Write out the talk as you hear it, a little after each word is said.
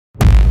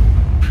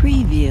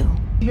Preview.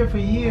 Here for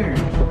years.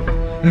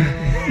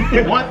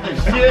 What the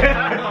shit?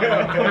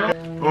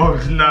 Oh,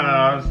 no,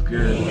 I'm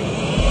scared.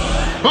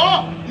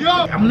 Oh, yo!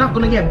 I'm not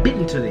gonna get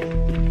bitten today.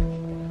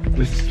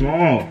 It's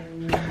small.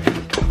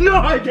 No,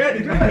 I get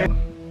it.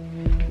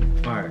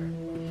 Alright.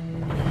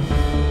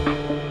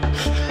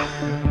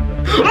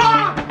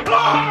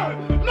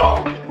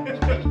 No!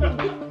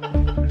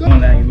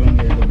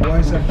 Why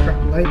is that crap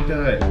like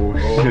that? Oh,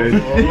 shit.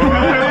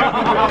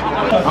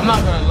 I'm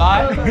not gonna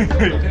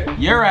lie.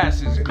 Your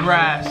ass is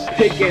grass.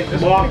 Take it,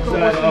 box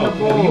that up.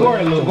 You are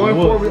a little Going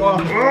wolf. forward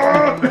off. I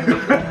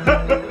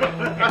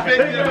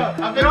picked it up.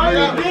 I picked it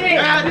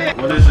up.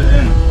 What is it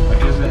in?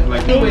 Like, is it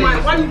like... Oh my,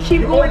 why do you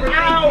keep going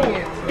out?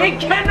 They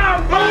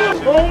cannot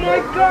move! Oh my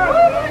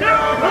god!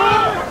 No!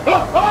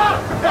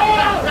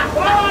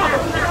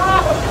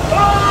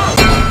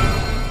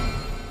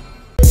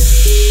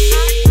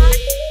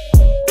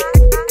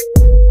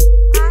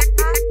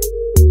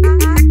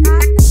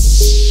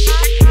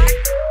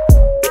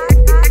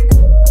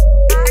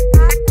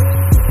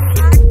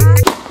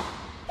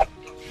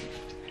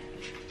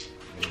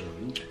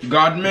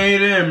 God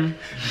made him.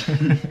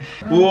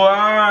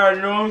 Why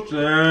no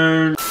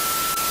sense?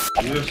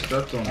 You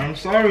stepped on. I'm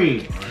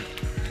sorry.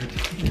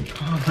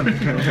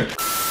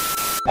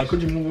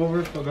 Could you move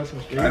over if I got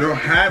some space? I don't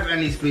have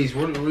any space.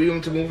 What do you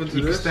want to move into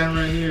You can this? stand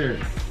right here.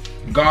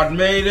 God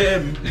made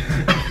him.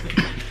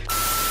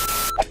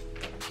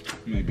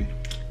 Maybe.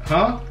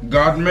 Huh?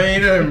 God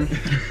made him.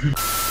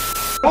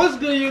 What's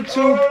good,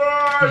 YouTube?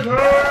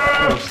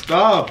 Oh,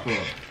 stop.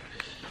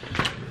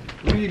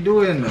 What are you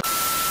doing?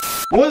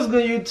 What's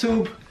good,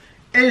 YouTube?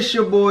 It's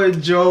your boy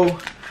Joe,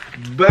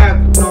 back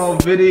with no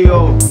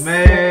video,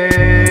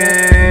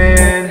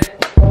 man.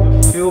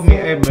 You feel me?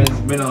 Hey, man, it's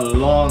been a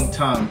long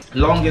time.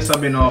 Longest I've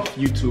been off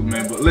YouTube,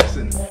 man. But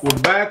listen, we're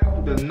back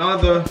with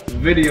another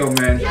video,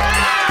 man.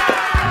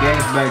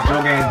 Gang's back,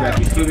 Joe Gang's back.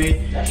 You feel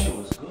me? That shit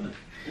was good.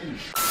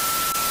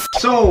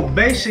 So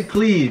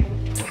basically,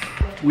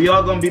 we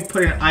are gonna be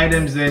putting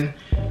items in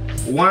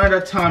one at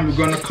a time. We're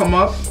gonna come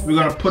up. We're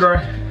gonna put our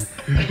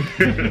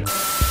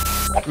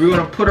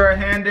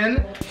hand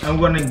in and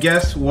we're gonna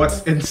guess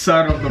what's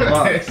inside of the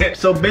box.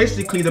 So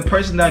basically, the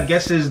person that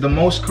guesses the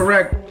most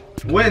correct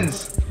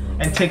wins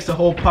and takes the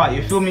whole pot.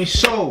 You feel me?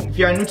 So if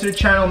you are new to the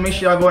channel, make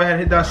sure y'all go ahead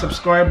and hit that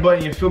subscribe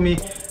button. You feel me?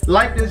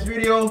 Like this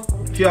video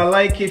if y'all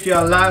like it. If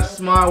y'all laugh,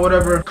 smile,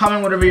 whatever,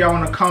 comment whatever y'all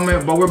want to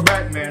comment. But we're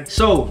back, man.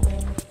 So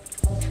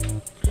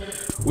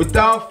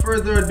without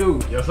further ado,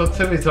 Yo, so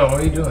Timmy, what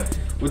are you doing?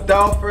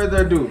 without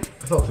further ado,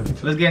 So Timmy.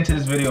 let's get into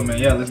this video, man.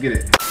 Yeah, let's get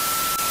it.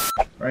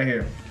 Right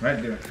here,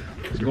 right there.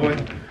 Let's go in.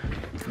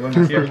 Go in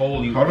here.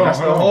 Hold on, That's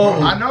the hold hole.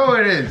 on. I know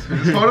it is.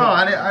 Just hold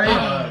on.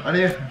 I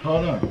didn't.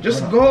 Hold on.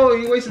 Just go.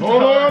 You wasting time.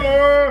 Hold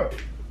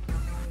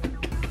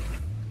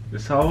on.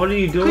 So what are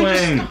you Could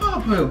doing? you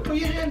stop? Put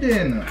your hand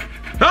in.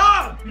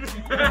 Ah!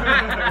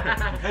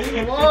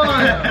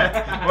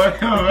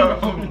 Come on.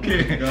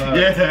 Okay.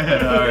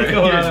 Yeah.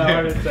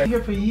 Alright. I'm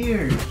here for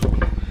years.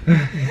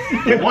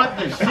 What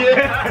the shit?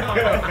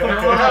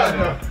 Come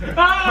on. I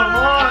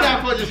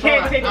can't put this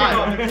Can't take it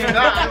off.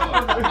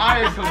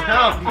 I need some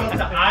help.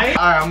 Alright,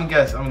 I'm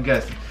gonna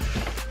guess.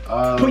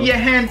 Put your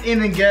hand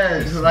in and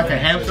guess. This is like a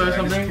hamster or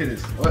something?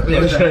 What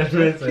is that?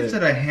 He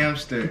said a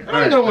hamster. I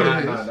don't know what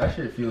it is. That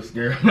shit feels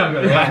scary. I'm not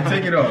gonna lie.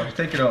 Take it off.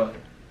 Take it off.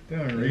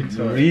 Damn,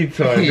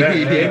 retard. That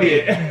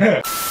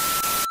idiot.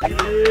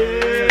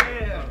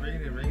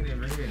 Bring it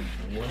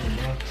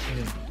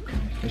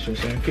in.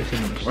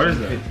 What is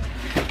that?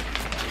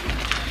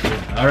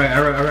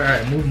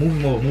 Alright. Move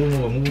him over.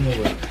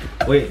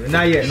 Wait,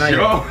 not yet.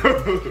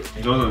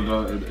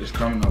 It's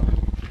coming up.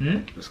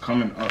 It's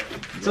coming up.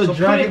 So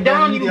drag it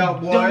down, you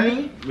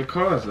dummy.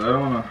 Because I don't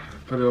wanna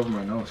put it over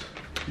my nose.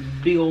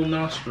 Big old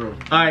nostril.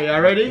 Alright,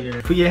 y'all ready? Yeah.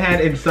 Put your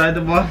hand inside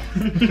the box.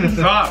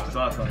 Stop.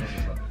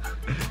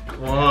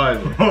 Come on.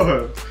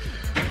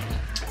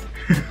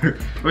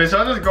 Wait, should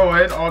I just go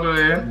in all the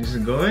way in?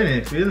 Just go in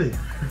and feel it.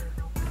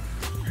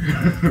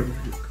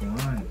 Come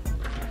on.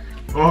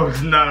 Oh,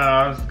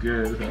 nah, I'm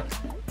scared.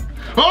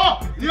 Oh!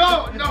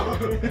 Yo, no!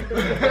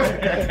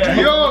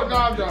 Yo,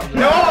 no,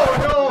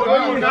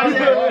 not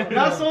yet.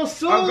 Not so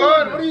soon. I'm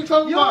good. What are you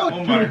talking about?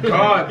 Oh my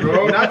god,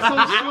 bro. Not so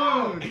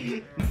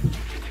soon.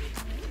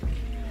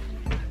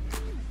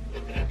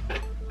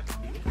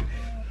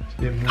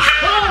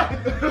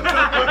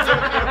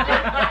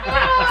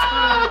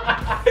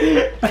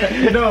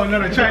 No,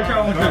 try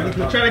one more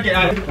time. Try to get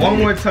out. One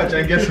more touch,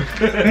 I guess.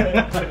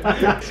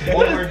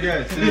 One more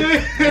guess.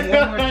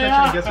 One more touch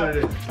and guess what it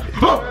is.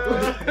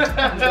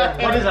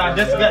 What is that?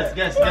 Just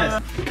guess.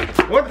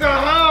 What the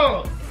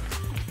hell?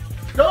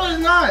 No, it's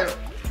not.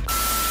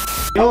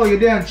 Yo, you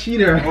damn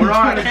cheater. Hold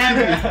on.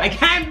 I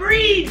can't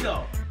breathe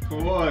though.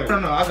 What?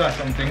 No, I got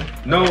something.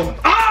 No.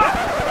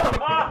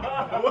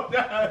 Ah! What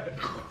the heck?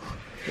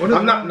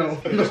 I'm not, no.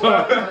 No.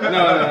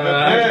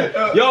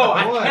 Yo,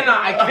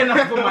 I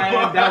cannot put my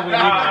hand down with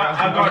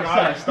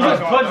you.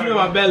 Just punch me in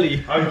my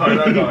belly. I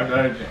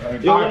guard.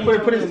 Yo,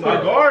 put it I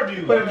guard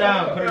you. Put it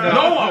down.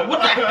 No, what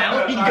the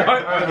hell?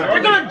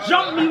 You're gonna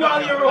jump me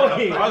while you're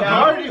rolling.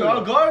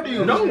 I'll guard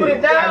you. No, put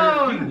it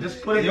down.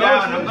 Just put it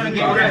down. I'm gonna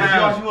get what I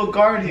have. You will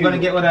guard you. I'm gonna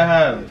get what I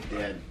have.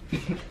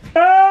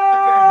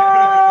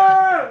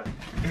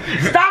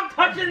 Stop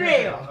touching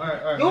me!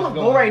 Alright, You wanna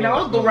go right now?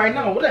 Let's go right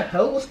now. What the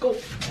hell? Let's go.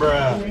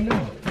 Bruh. Right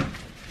now.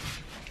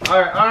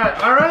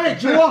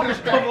 Alright, Joash,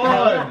 come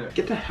on.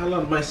 Get the hell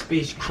out of my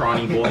space,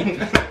 crawny boy.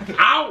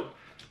 Ow!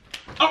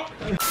 Oh!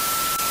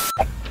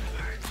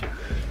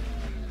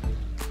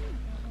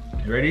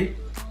 You ready?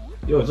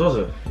 Yo,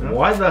 Joseph,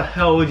 why the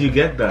hell would you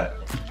get that?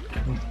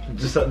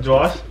 Just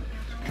Josh,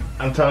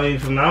 I'm telling you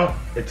from now,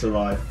 it's a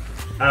lie.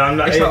 And I'm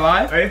not. It's a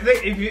lie?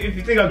 If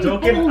you think I'm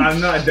joking, I'm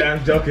not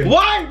damn joking.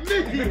 Why?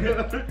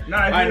 No,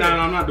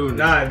 I'm not doing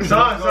Nah, this.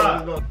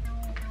 stop.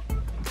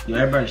 Yo,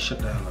 everybody shut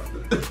the hell up.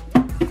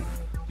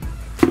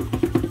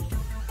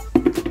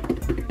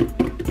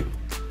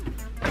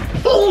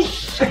 Oh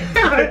shit!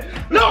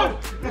 No!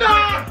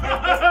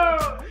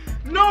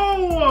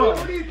 What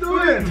are you doing?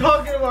 What are you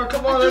talking about?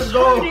 Come on, let's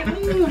go.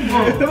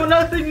 No,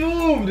 nothing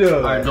moved.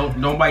 Alright,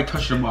 nobody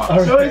touch the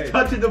box. So he's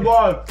touching the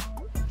ball.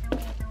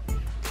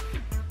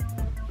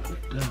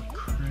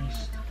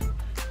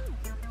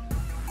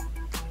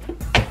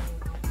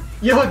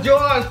 Yo,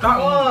 Joash, come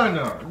on.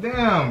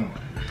 Damn.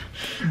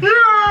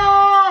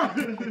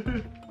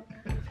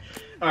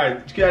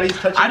 Alright, can you at least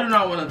touch it? I do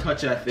not want to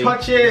touch that thing.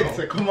 Touch it.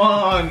 No. Come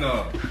on.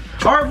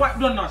 Alright, what?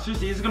 No,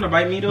 seriously, it's gonna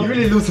bite me though. You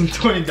really losing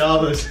 $20.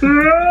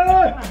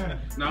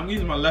 No, I'm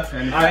using my left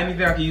hand. If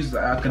anything, I can use the.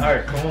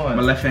 Alright, come on.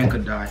 My left hand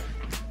could die.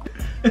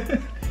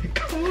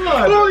 Come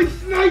on. Holy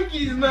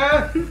Snikes,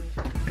 man!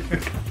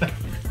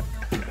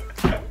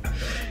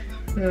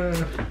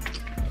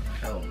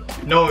 Hell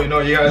no. No,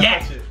 you gotta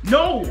Yes! touch it.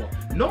 No!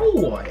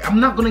 I'm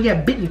not gonna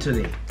get bitten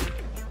today.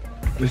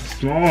 It's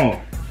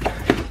small.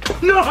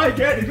 No, I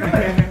get it.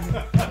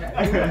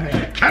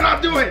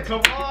 Cannot do it.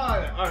 Come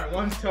on. Alright,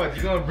 one touch.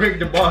 You're gonna break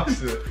the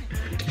box.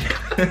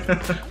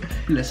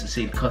 Let's just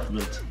say the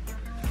cuthbert.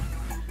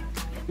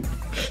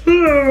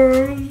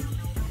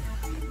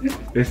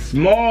 It's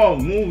small.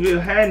 Move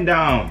your hand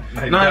down.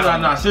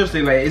 No.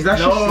 Seriously, like, is that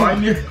shit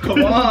slimy?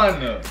 Come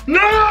on. No!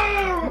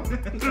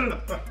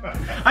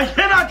 I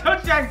cannot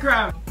touch that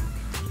crap.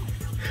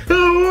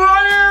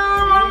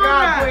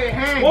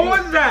 What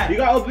was that? You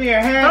gotta open your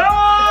hand.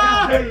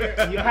 Ah!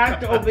 You have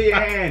to open your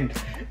hand.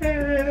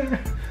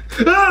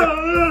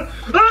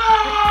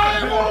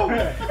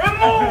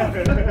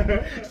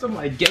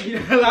 Somebody get me the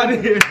hell out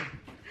of here.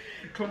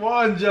 Come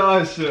on,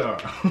 Josh. You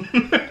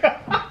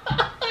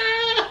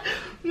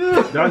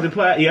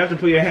have to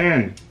put your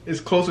hand. It's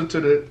closer to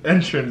the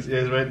entrance.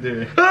 Yeah, it's right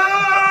there.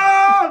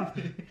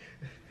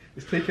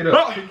 Just take it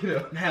up. Take it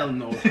up. Hell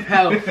no.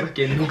 Hell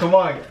freaking no. Come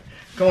on.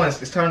 Come on.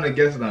 It's time to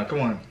guess now.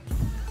 Come on.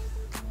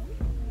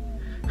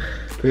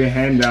 Put your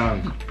hand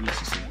down.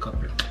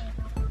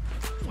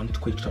 One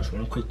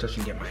quick touch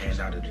and get my hand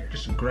out of there.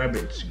 Just grab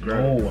it. Just grab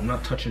it. No, I'm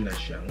not touching that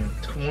shit.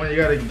 Come on, you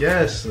gotta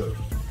guess.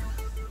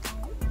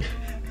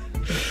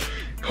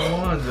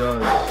 Come on,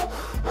 Josh.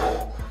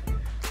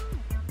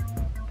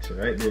 It's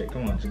right there.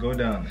 Come on, just go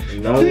down.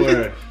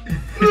 Nowhere.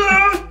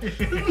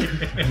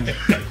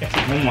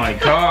 Oh my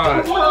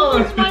god.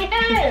 It's my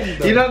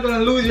hand. You're not gonna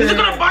lose your Is it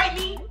hand. gonna bite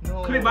me?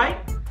 No. Could it bite?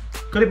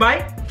 Could it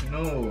bite?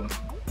 No.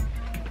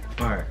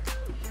 Alright.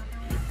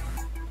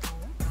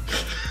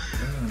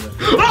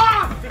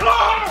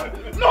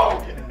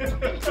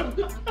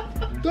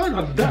 No!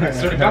 I'm done. I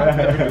swear to God, I'm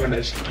never doing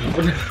that shit.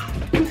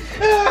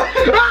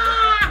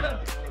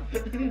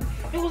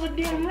 It was a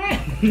damn rat.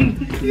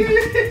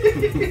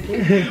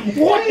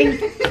 What?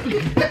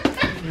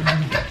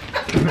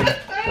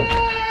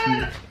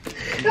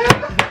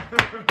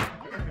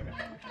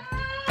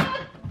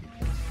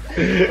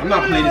 I'm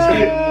not playing this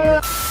game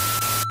anymore.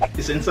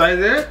 It's inside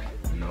there?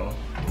 No.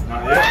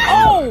 Not yet.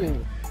 Oh!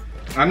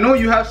 I know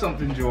you have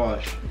something,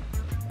 Joash.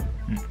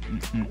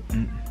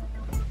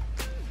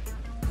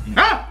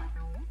 Ah!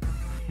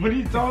 What are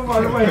you talking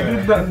about? Nobody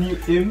did that new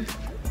imp.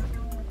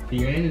 Put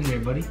your hand in there,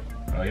 buddy.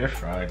 Oh, you're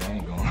fried. I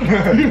ain't going.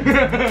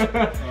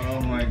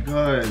 Oh my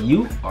god.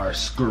 You are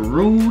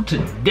screwed to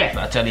death,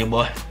 I tell you,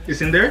 boy.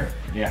 It's in there?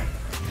 Yeah.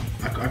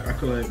 I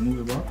could like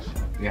move the box.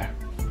 Yeah.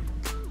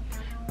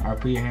 Alright,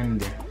 put your hand in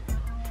there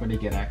before they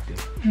get active.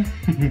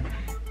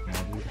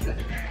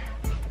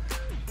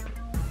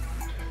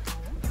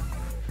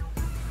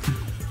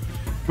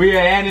 Put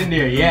your hand in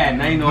there, yeah.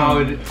 Now you know how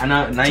it.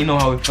 Now you know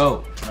how it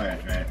felt. Alright.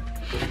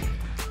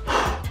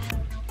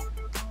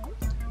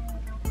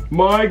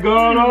 My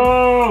god!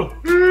 Oh!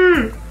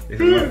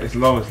 It's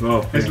low.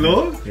 It's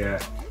low? Yeah.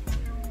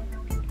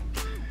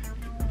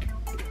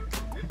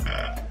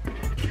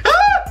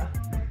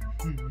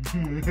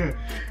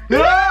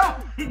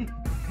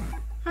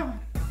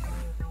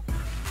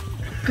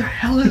 What the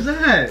hell is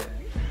that?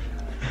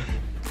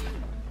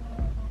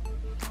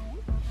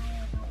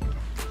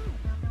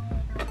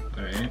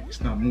 Alright,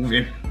 it's not not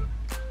moving.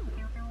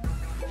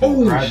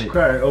 Oh, Grab it.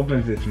 It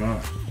opens its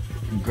mouth.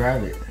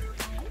 Grab it.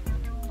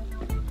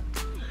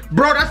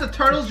 Bro, that's a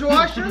turtle's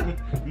Joash?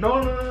 No,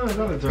 it's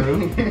not a turtle.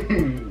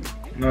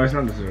 No, it's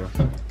not the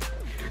turtle.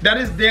 That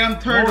is damn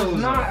turtles. No,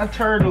 it's not a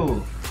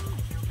turtle.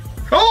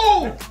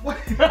 Oh!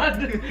 Pick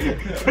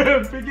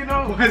it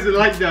up. Why is it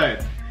like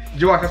that?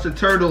 Joash, that's the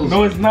turtles.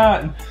 No, it's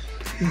not.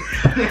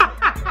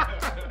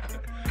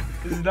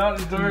 It's not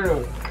a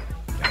turtle.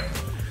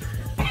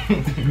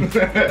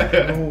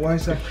 Oh, why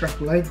is that crap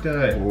like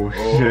that? Oh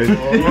shit.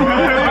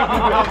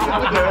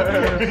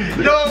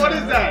 Yo, what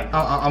is that?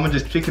 I'm gonna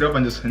just pick it up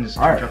and just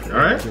Alright. drop it,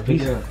 alright?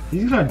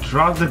 He's gonna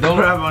drop the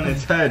crab on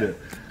its head.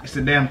 It's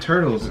the damn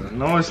turtles.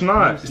 No, it's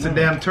not. It's the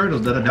damn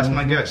turtles. That's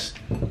my guess.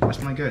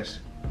 That's my guess.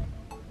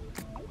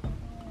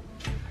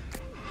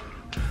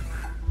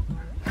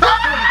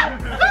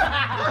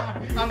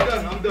 I'm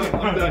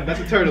done. That's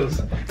the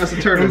turtles. That's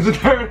the turtles. It's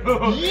a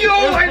turtle. Yo,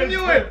 I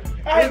knew it!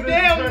 I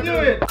damn knew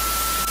it!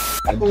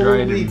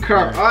 Holy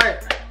crap.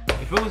 Alright.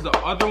 If it was the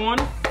other one,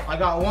 I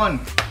got one.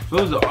 if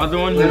it was the other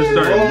one, you'd have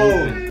started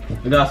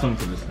moving. We got something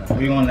for this time.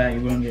 We on that,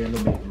 you're gonna get a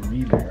little bit of a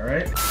rebate,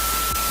 alright?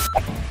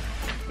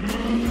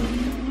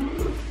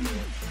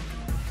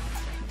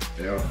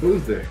 Yo,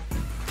 who's there?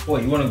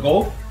 What, you wanna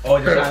go? Oh,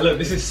 Josiah, look,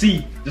 this is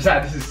C.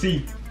 Josiah, this is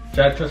C.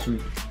 Try to touch me.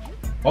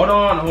 Hold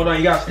on,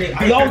 you gotta stay.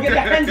 Yo, get the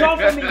hands off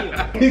of me!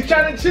 He's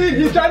trying to cheat,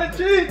 Josiah,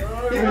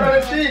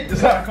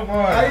 come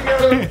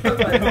on.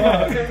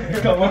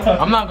 Come on.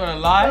 I'm not gonna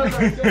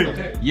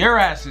lie. Your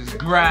ass is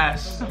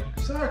grass.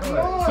 Josiah, come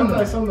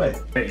on. Sunlight.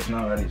 Hey, it's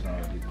not ready.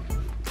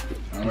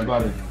 I'm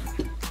about it.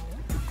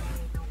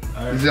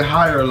 Is it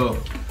high or low?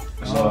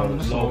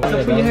 Low.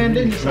 Put your hand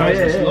in, Josiah. Yeah,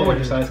 It's yeah, lower, yeah.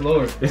 Josiah, it's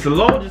lower. It's a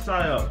low,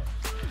 Josiah.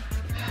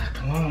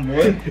 Come on,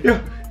 boy.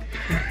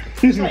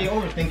 Josiah, you're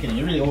overthinking it.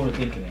 You're really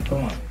overthinking it.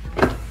 Come on.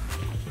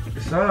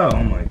 Josiah,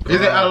 oh my god.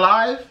 Is it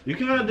alive? You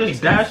cannot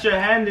just dash your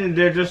hand in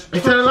there. Just.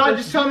 Is it alive?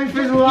 Just tell me if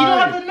it's alive. You don't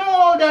have to know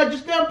all that.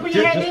 Just put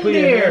your hand in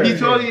there. He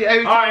told you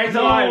everything. Alright, it's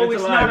alive. No,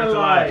 it's not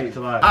alive. It's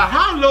alive.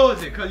 How low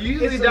is it? Cause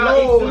usually It's down.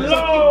 low. It's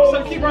Low.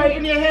 So keep right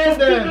in your hand Keep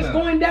then. just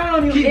going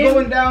down. Keep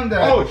going down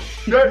there. Oh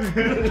shit.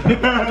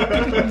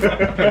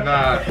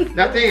 Nah,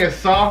 that thing is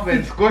soft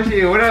and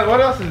squishy.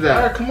 What else is that?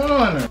 Alright, come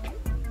on.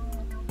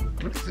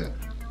 What is it?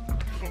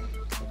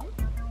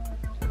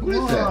 What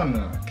is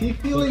that? Keep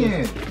feeling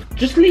it.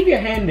 Just leave your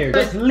hand there.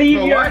 Just leave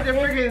Bro, your. why is it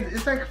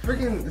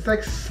freaking? It's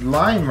like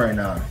slime right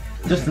now.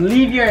 Just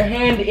leave your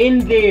hand in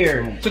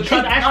there. So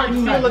try to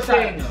actually feel the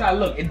thing. Josiah,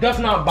 look, it does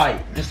not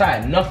bite.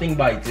 Josiah, nothing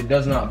bites. It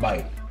does not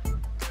bite.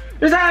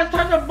 Josiah,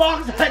 touch the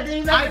box. I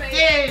did.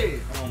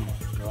 Oh my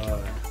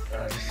god.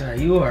 Josiah,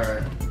 you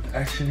are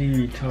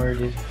actually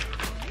retarded.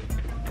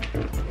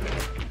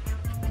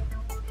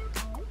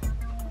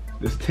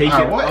 Just take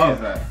Alright, it what up.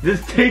 is that?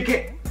 Just take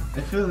it.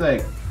 It feels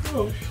like.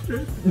 Oh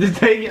shit. Just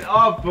take it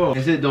up, bro.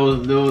 Is it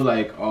those little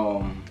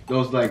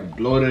those like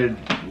bloated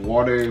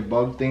water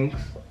bug things?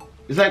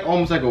 It's like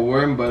almost like a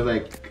worm, but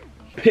like.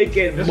 Pick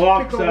it,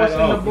 box pick up that what's in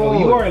the up. bowl.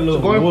 You are a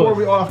little Going wolf. forward,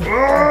 we off.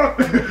 I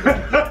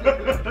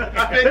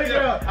picked it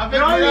up. I picked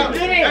it up.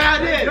 didn't. Yeah,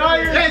 I did. No,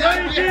 you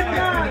did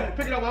not.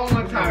 Pick it up one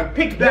more time.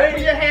 Pick that.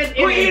 Put your hand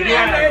in Put it in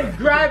there and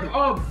grab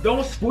up.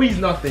 Don't squeeze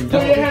nothing. Put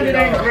Just your pick hand it in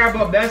there and up. grab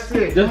up. That's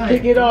it. Just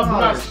pick it up. Do My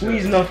not gosh.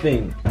 squeeze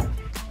nothing.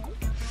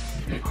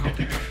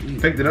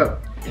 Picked it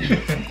up. You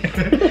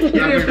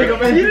didn't pick up.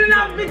 You did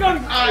not pick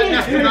up. The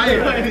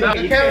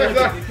camera's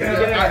up. It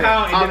didn't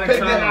count. It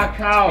didn't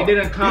count. It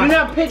didn't count. You did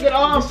not pick it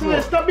off.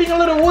 Stop being a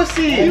little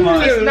wussy. Oh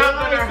my It's not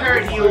God. gonna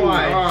hurt you.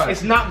 God.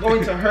 It's not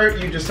going to hurt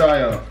you,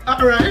 Josiah.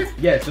 Alright.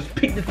 Yeah, just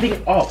pick the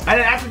thing up. And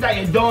then after that,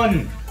 you're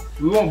done.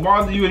 We won't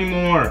bother you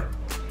anymore.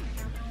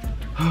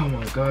 Oh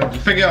my god.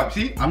 Pick it up.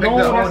 See? I picked No,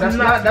 it up. that's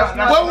not. That's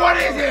not. Well, what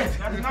is it?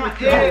 That's not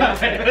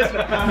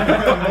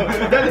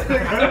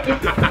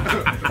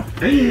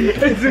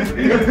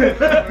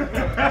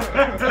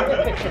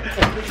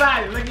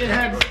Josiah, look your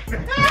head.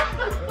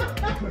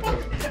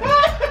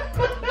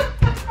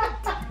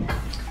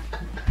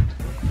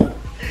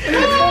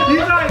 You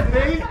saw his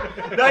face?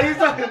 No, you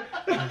saw his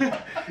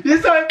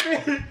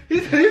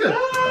face.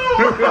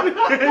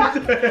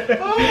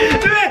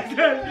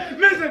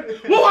 Listen.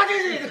 What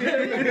is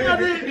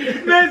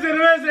it?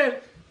 Listen.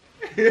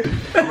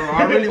 Bro,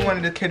 I really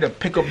wanted the kid to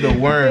pick up the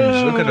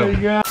worms. Look at them.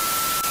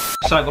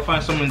 Josiah, go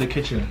find someone in the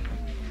kitchen.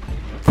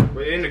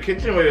 Wait, in the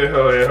kitchen? Wait,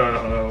 hold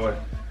on.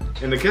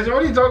 In the kitchen?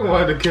 What are you talking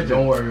about in the kitchen?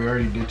 Don't worry, we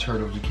already did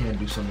turtles. You can't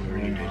do something we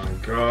already did. Oh my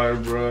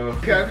god, bro.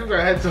 Okay, I think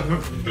I had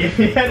some. Yeah,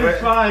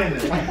 it's fine.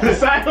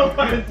 Silent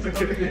fine.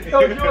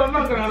 Yo, Joe, I'm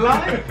not gonna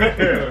lie.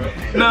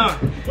 No.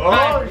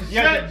 Oh,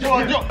 Yeah, shit.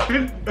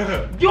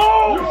 Yo!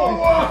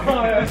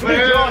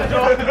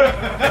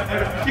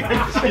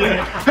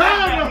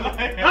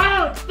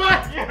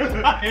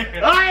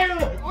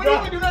 We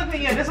didn't do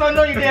nothing yet. That's why I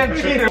know you damn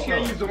cheater. You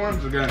can't use the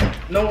worms again.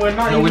 No, we're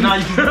not. No, we're not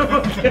using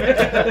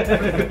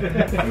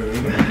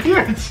You're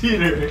a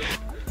cheater.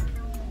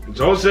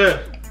 Joseph,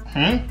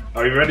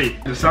 are you ready?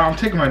 I'm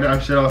taking my damn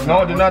shit off.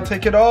 No, do not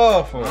take it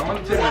off. I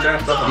want to take my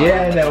damn stuff off.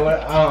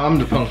 Yeah, I'm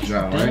the punk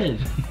driver, right?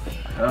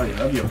 Hell yeah,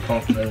 that'd be a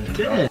pump.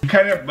 You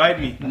can't bite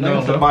me.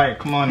 No, to bite.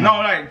 Come on. No,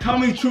 like, tell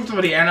me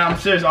truthfully, and I'm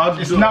serious. I'll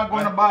just It's do not it.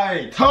 going to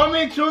bite. Tell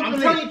me truthfully.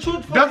 I'm telling you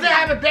truthfully. Does it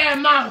have a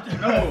damn mouth?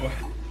 No.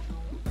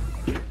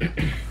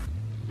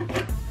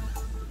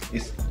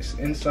 It's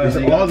inside.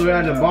 It's all the way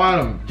at the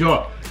bottom.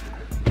 Joe,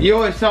 you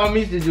always tell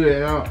me to do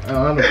it. I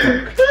don't know.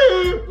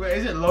 Wait,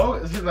 is it low?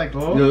 Is it like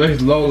low? No, it's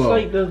low. It's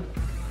like the.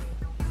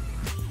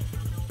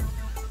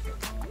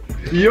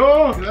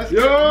 Yo!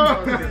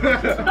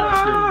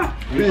 Ah!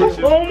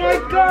 Oh my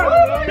god!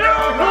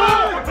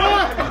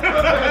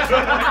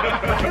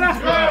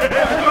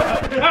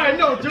 Alright,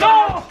 no, Joe.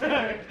 No!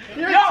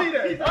 You're a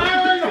cheater.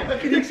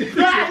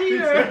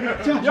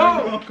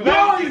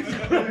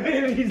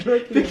 He's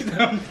like,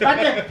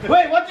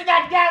 wait, what's in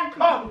that damn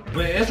cup?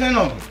 Wait, it's in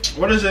them.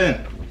 What is it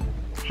in?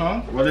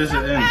 Huh? What is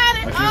it in?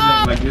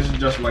 Like, this is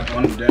just like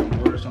on the damn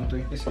board or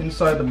something? It's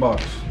inside the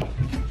box.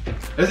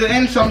 Is it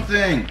in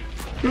something?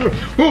 You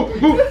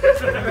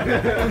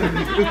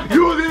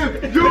there!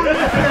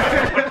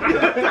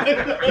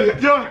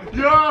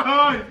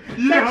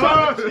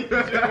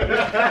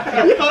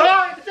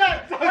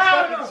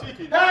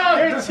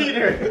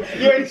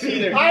 You're a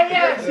cheater. I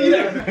am a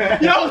cheater.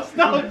 Yo,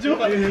 stop,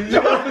 Joe.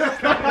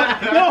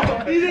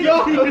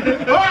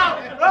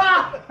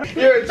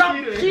 You're a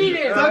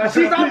cheater.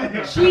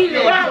 Stop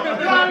cheating!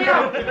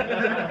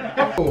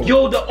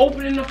 Yo, the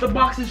opening of the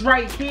box is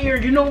right here.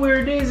 You know where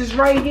it is? It's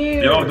right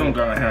here. Yo, don't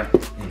go ahead.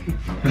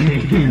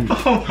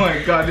 Oh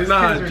my god, this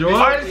is Joe.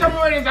 Alright,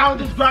 somewhere it is. I'll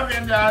just grab it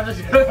and I'll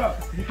just. Hurry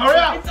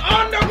up! It's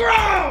on the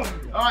ground.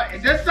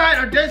 Alright, this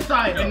side or this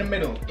side? in the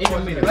middle. In the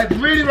middle. Like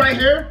really right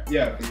here?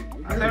 Yeah.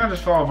 I think I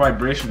just saw a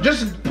vibration.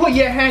 Just put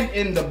your hand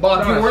in the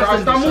box. You're worse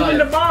than Stop moving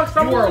the Josiah. box.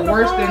 Stop You are moving the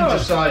worse than box.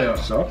 Josiah.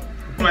 So?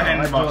 Put my hand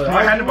in the box. Put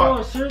my hand in the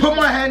box. Put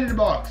my hand in the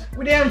box.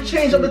 We didn't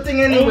change up the thing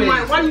Oh anyway.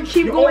 my, why do you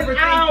keep You're going overthinking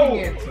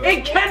out?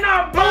 It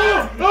cannot be.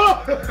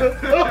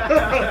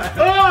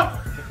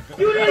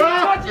 You didn't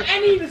touch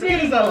anything.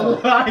 He's a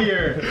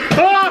liar.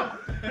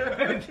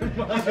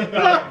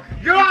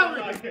 Get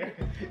off me!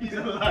 He's a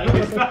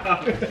liar.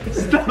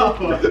 Stop.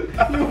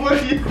 What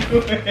are you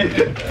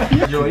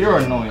doing? Joe, you're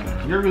annoying.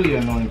 You're really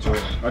annoying, Joe.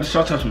 I just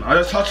touched something. I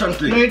just touched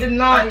something. No, you did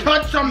not. I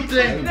touched something.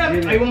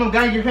 Hey, you want me to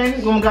guide your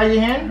hand? You want me to guide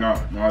your hand? No,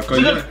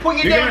 So just put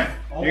your hand.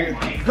 Oh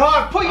my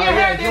God, put your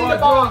hand in the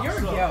box. You're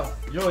a gal.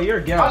 Yo, you're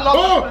a I gal. love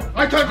Oh!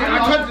 I touched it! I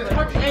touched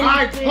it!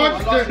 I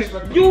touched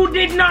it! You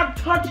did not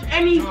touch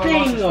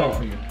anything.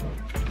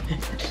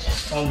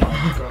 Oh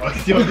my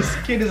god. Yo, this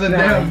kid is a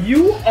damn.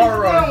 You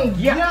are a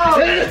Yeah.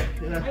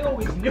 I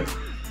always knew.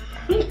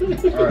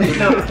 Alright,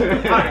 come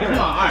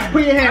on.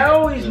 Put your I hand.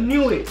 always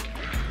knew it.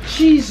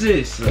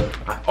 Jesus.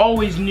 I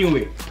always knew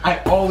it. I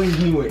always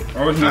knew it.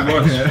 I was in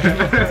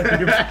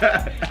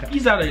the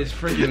He's out of his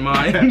freaking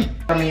mind.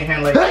 Put your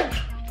hand like.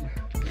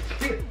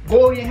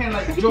 Go with your hand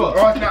like Joe.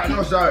 Oh, it's not.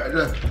 No, sorry.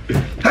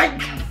 Hey!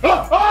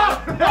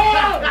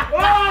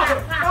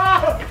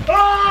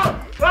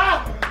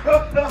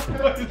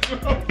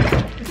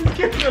 This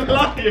kid's a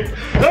liar.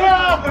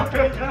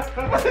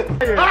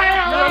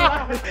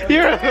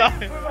 You're a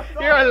liar.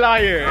 You're a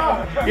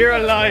liar. You're a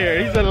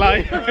liar. He's a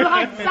liar.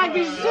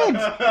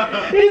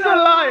 He's a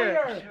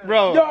liar.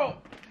 Bro, Yo.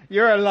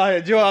 you're a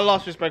liar. Joe, I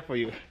lost respect for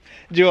you.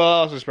 Joe, I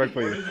lost respect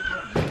for you.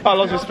 I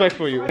lost respect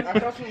for you.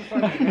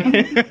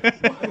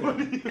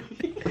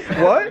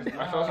 What?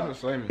 I saw something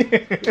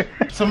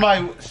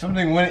slimy.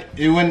 Something went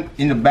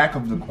in the back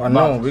of the box.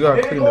 No, we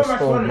gotta clean this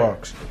whole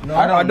box.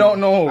 I don't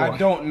know. I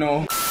don't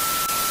know.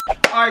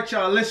 Alright,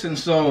 y'all, listen.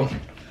 So,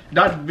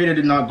 that video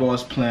did not go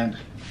as planned.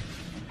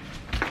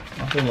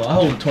 I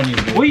hold the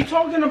 20s. What are you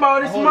talking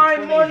about? It's my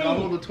money. I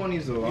hold the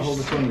 20s though. I hold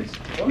the 20s.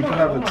 You can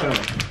have a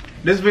 10.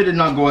 This video did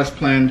not go as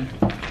planned.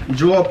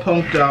 Joe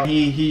punked out.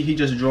 He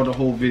just drew the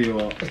whole video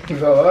out.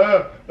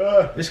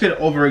 This kid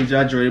over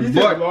exaggerated,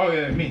 but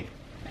longer than me.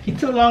 he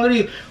took longer than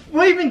you. We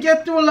didn't even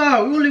get through a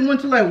lot. We only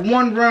went to like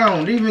one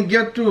round. Didn't even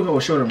get through. Oh,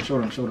 show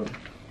them.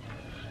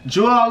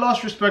 Joe, I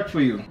lost respect for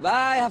you.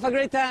 Bye, have a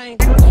great time.